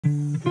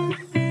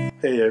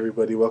Hey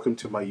everybody, welcome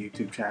to my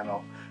YouTube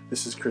channel.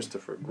 This is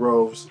Christopher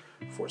Groves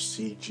for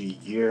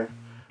CG Gear.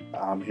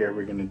 Here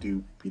we're going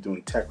to be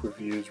doing tech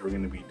reviews. We're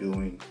going to be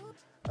doing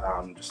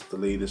just the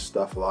latest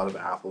stuff. A lot of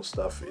Apple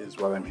stuff is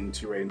what I'm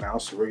into right now,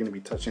 so we're going to be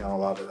touching on a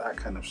lot of that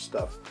kind of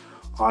stuff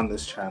on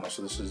this channel.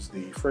 So this is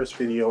the first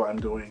video I'm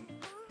doing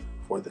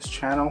for this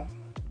channel.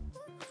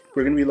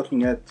 We're going to be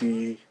looking at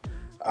the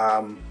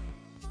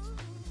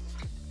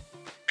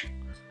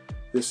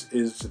this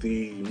is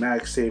the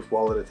MagSafe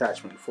wallet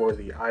attachment for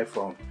the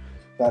iPhone.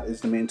 That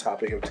is the main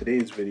topic of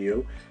today's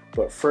video.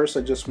 But first,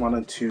 I just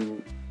wanted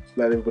to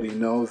let everybody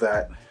know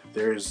that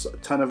there's a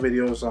ton of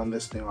videos on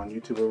this thing on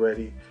YouTube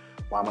already.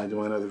 Why am I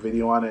doing another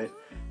video on it?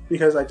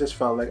 Because I just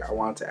felt like I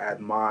wanted to add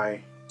my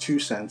 2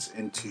 cents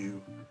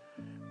into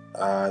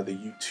the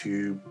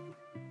YouTube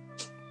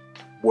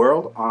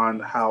world on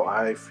how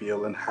I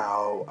feel and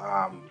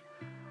how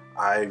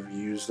I've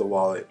used the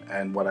wallet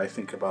and what I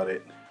think about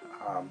it,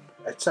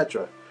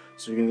 etc.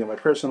 So you're gonna get my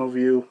personal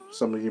view.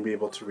 Somebody can be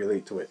able to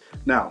relate to it.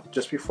 Now,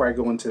 just before I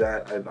go into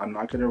that, I'm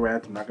not gonna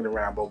rant, I'm not gonna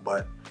ramble,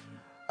 but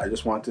I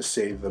just want to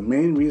say the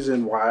main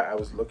reason why I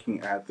was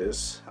looking at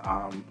this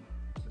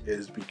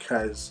is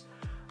because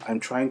I'm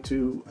trying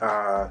to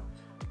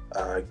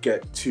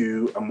get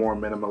to a more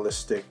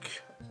minimalistic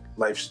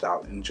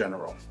lifestyle in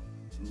general.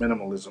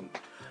 Minimalism.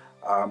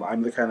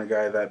 I'm the kind of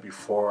guy that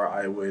before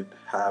I would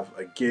have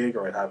a gig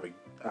or I'd have a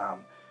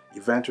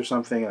event or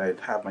something, and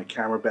I'd have my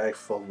camera bag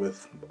filled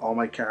with all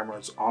my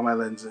cameras, all my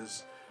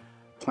lenses,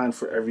 planned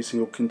for every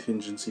single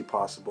contingency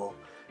possible,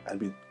 and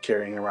be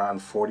carrying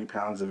around 40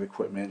 pounds of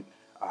equipment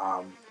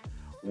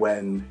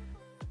when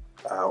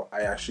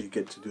I actually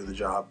get to do the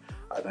job,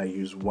 and I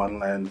use one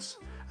lens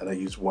and I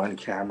use one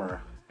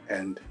camera,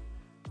 and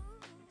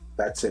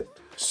that's it.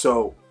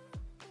 So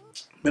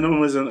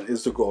minimalism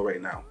is the goal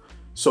right now.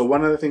 So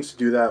one of the things to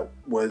do that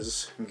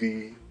was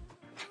the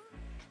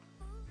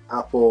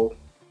Apple.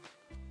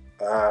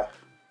 I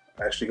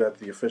actually got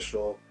the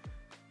official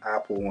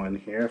Apple one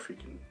here, if you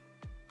can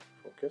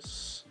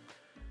focus.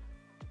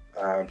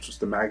 It's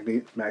just the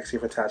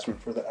MagSafe attachment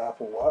for the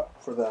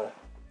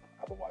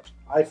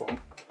iPhone.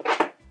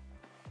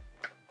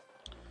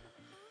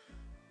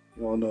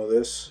 You all know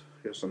this.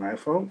 Here's an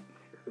iPhone.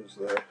 Here's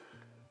the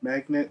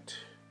magnet.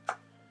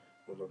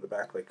 Goes on the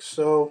back like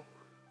so.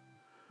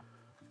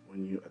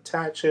 When you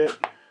attach it,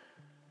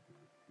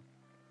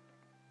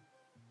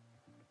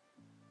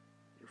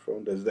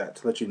 phone does that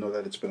to let you know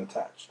that it's been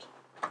attached.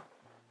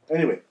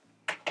 Anyway,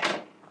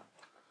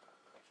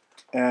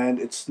 and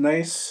it's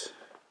nice,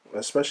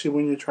 especially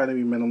when you're trying to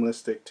be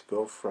minimalistic, to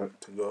go from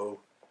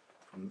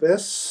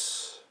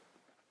this,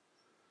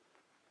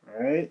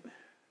 right,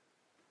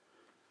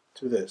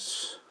 to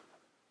this.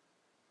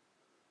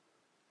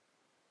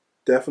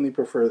 Definitely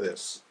prefer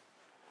this.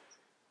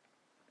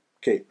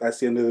 Okay, that's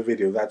the end of the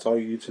video. That's all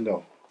you need to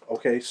know.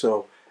 Okay,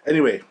 so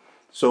anyway,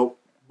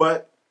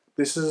 but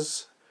this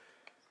is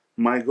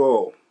my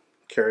goal.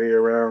 Carry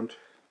around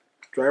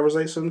driver's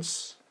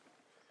license,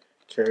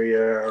 carry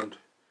around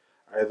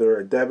either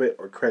a debit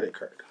or credit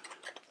card.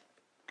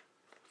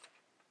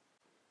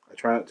 I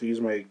try not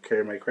to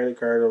carry my credit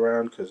card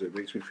around because it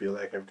makes me feel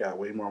like I've got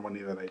way more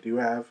money than I do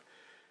have.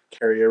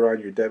 Carry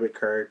around your debit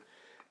card,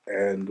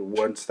 and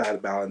once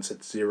that balance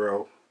hits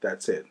zero,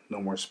 that's it.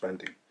 No more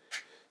spending.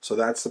 So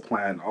that's the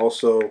plan.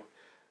 Also,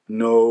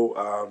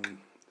 no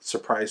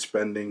surprise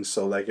spending.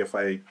 So like if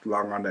I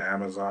log on to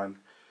Amazon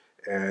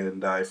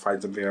and I find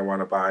something I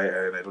want to buy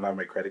and I don't have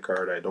my credit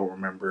card, I don't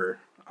remember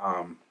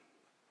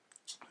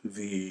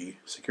the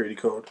security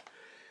code.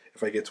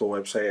 If I get to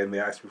a website and they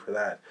ask me for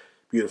that,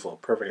 beautiful,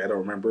 perfect, I don't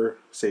remember,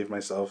 save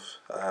myself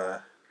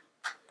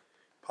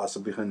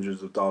possibly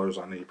hundreds of dollars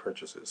on any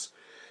purchases.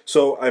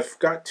 So I've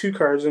got 2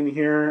 cards in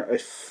here. I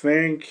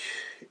think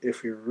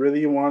if you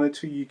really wanted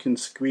to, you can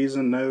squeeze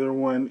another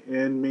one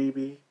in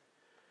maybe.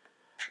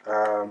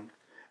 And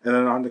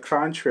then on the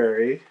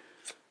contrary,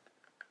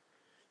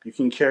 you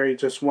can carry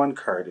just 1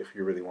 card if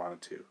you really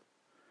wanted to.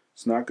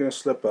 It's not going to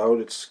slip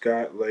out. It's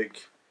got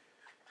like,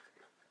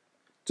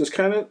 just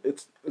kind of,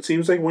 it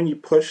seems like when you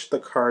push the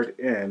card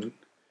in,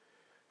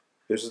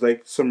 there's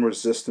like some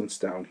resistance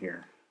down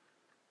here.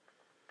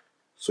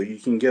 So you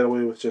can get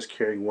away with just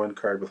carrying 1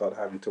 card without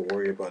having to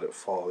worry about it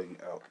falling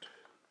out.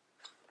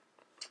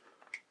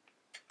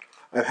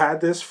 I've had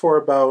this for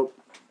about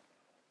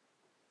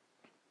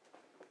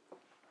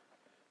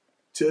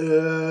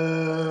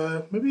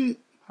maybe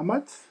a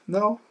month?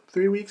 No,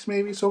 3 weeks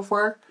maybe so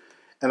far,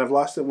 and I've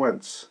lost it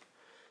once.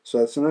 So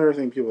that's another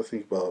thing people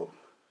think about.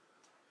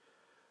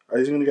 Are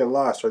these going to get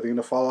lost? Are they going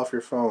to fall off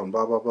your phone?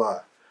 Blah, blah,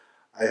 blah.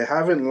 I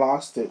haven't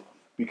lost it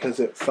because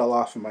it fell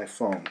off of my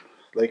phone.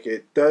 Like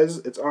it does,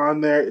 it's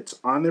on there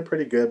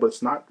pretty good, but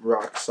it's not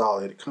rock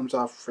solid. It comes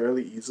off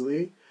fairly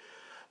easily.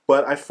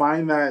 But I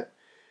find that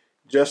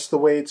just the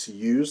way it's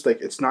used,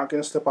 like it's not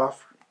going to slip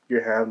off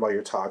your hand while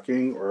you're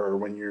talking or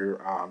when you're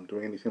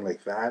doing anything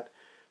like that.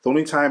 The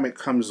only time it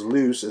comes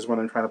loose is when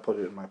I'm trying to put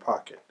it in my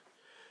pocket.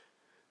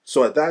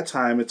 So at that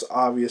time, it's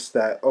obvious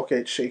that, okay,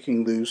 it's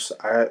shaking loose.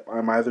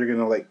 I'm either going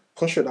to like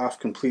push it off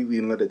completely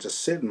and let it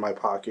just sit in my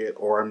pocket,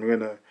 or I'm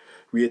going to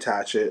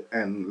reattach it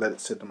and let it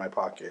sit in my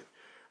pocket.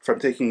 If I'm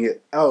taking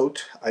it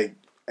out, I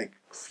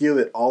feel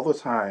it all the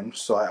time,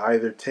 so I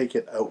either take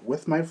it out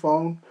with my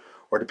phone,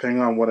 or depending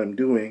on what I'm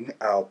doing,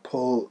 I'll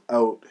pull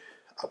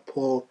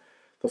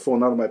the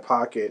phone out of my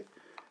pocket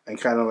and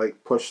kind of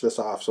like push this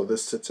off so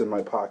this sits in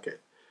my pocket.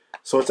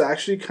 So it's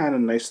actually kind of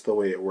nice the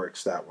way it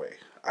works that way.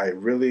 I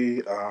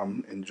really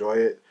enjoy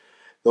it.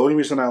 The only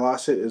reason I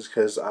lost it is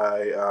because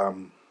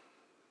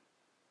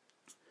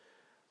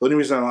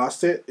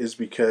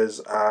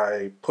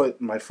I put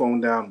my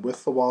phone down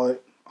with the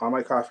wallet on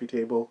my coffee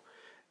table,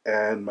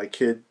 and my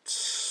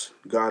kids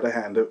got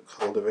a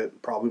hold of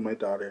it. Probably my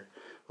daughter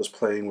was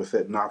playing with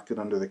it, knocked it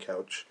under the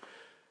couch.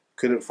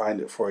 Couldn't find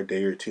it for a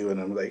day or two, and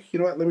I'm like, you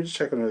know what? Let me just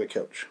check under the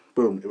couch.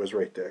 Boom! It was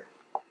right there.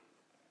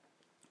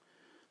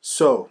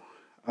 So,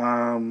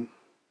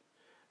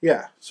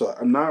 yeah. So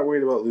I'm not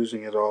worried about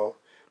losing it all.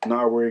 I'm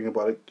not worrying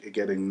about it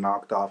getting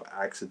knocked off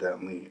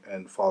accidentally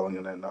and falling,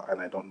 and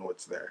I don't know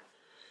it's there.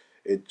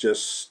 It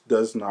just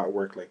does not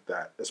work like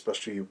that,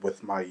 especially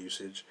with my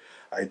usage.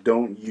 I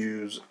don't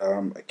use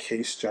a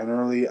case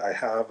generally. I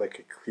have like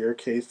a clear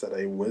case that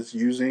I was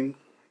using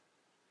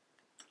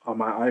on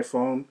my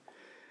iPhone,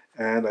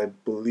 and I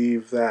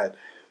believe that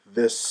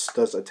this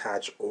does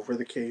attach over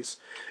the case.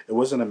 It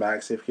wasn't a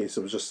MagSafe case,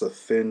 it was just a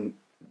thin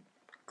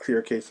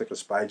clear case like a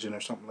Spygen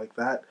or something like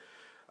that.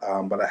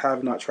 But I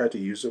have not tried to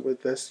use it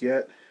with this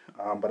yet,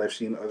 but I've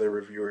seen other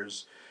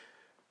reviewers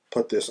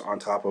put this on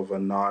top of a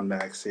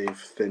non-MagSafe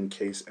thin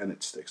case, and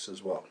it sticks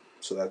as well,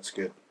 so that's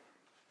good.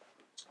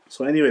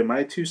 So anyway,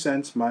 my 2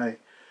 cents, my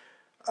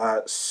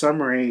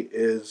summary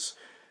is,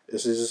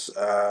 this is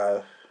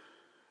a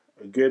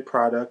good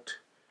product.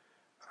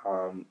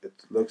 It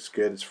looks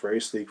good. It's very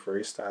sleek,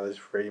 very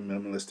stylish, very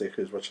minimalistic,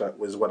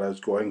 was what I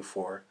was going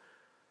for.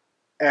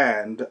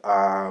 And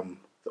the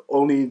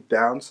only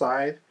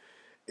downside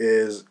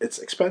is it's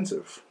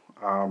expensive.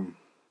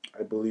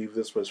 I believe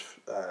this was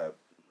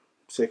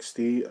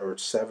 $60 or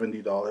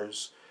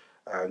 $70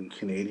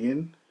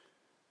 Canadian.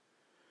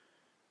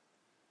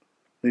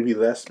 Maybe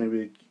less,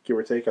 maybe give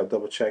or take. I'll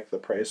double check the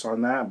price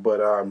on that.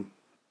 But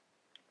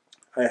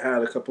I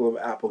had a couple of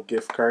Apple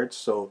gift cards,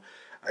 so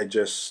I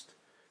just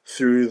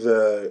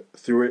threw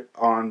it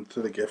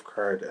onto the gift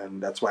card,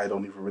 and that's why I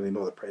don't even really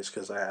know the price,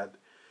 because I had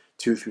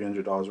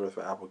 $200-300 worth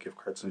of Apple gift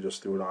cards and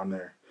just threw it on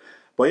there.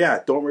 But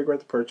yeah, don't regret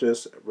the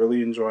purchase.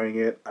 Really enjoying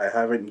it. I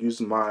haven't used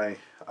my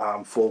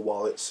full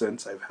wallet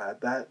since I've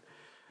had that.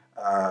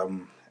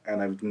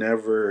 And I've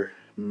never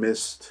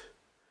missed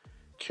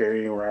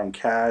carrying around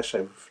cash.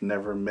 I've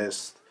never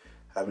missed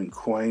having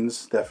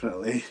coins,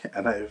 definitely.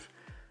 And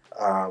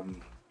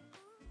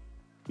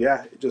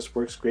yeah, it just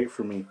works great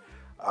for me.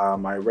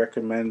 I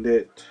recommend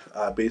it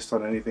based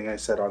on anything I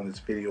said on this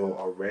video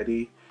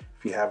already.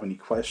 If you have any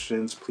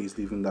questions, please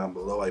leave them down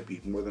below. I'd be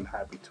more than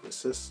happy to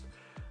assist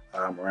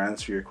or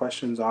answer your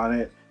questions on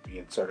it. We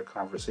can start a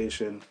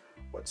conversation,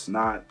 what's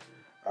not.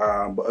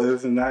 But other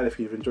than that, if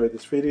you've enjoyed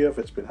this video, if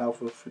it's been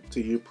helpful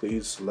to you,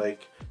 please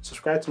like,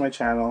 subscribe to my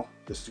channel.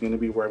 This is going to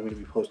be where I'm going to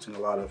be posting a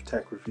lot of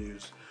tech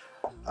reviews.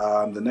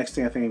 The next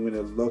thing I think I'm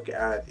going to look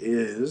at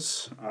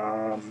is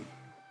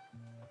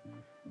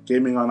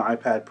gaming on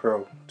iPad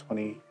Pro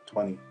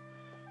 2020.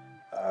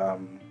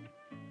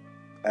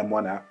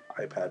 M1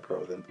 iPad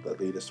Pro, the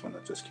latest one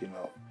that just came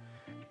out.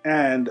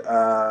 And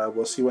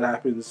we'll see what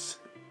happens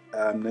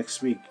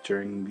next week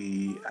during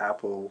the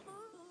Apple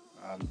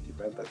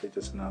event that they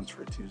just announced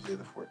for Tuesday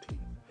the 14th.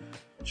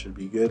 It should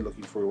be good.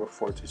 Looking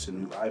forward to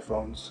some new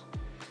iPhones.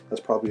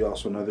 That's probably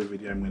also another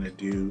video I'm going to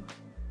do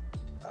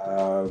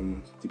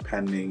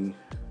depending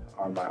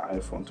on my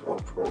iPhone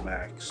 12 Pro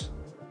Max.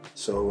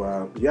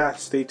 So yeah,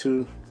 stay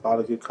tuned. A lot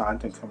of good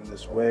content coming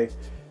this way.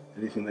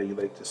 Anything that you'd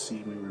like to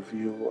see me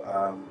review,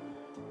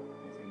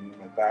 anything in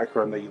my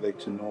background that you'd like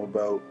to know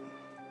about,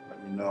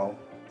 let me know.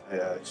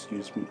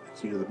 Excuse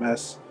the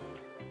mess.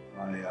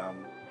 My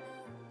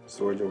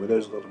storage over there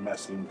is a little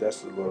messy. My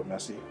desk is a little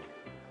messy.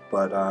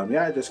 But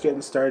yeah, just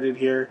getting started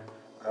here.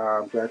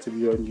 I'm glad to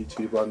be on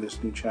YouTube on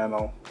this new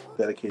channel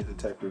dedicated to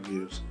tech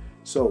reviews.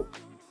 So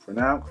for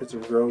now,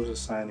 Christopher Groves is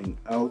signing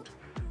out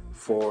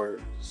for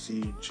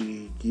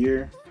CG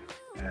Gear,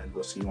 and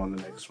we'll see you on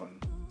the next one.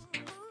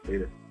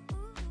 Later.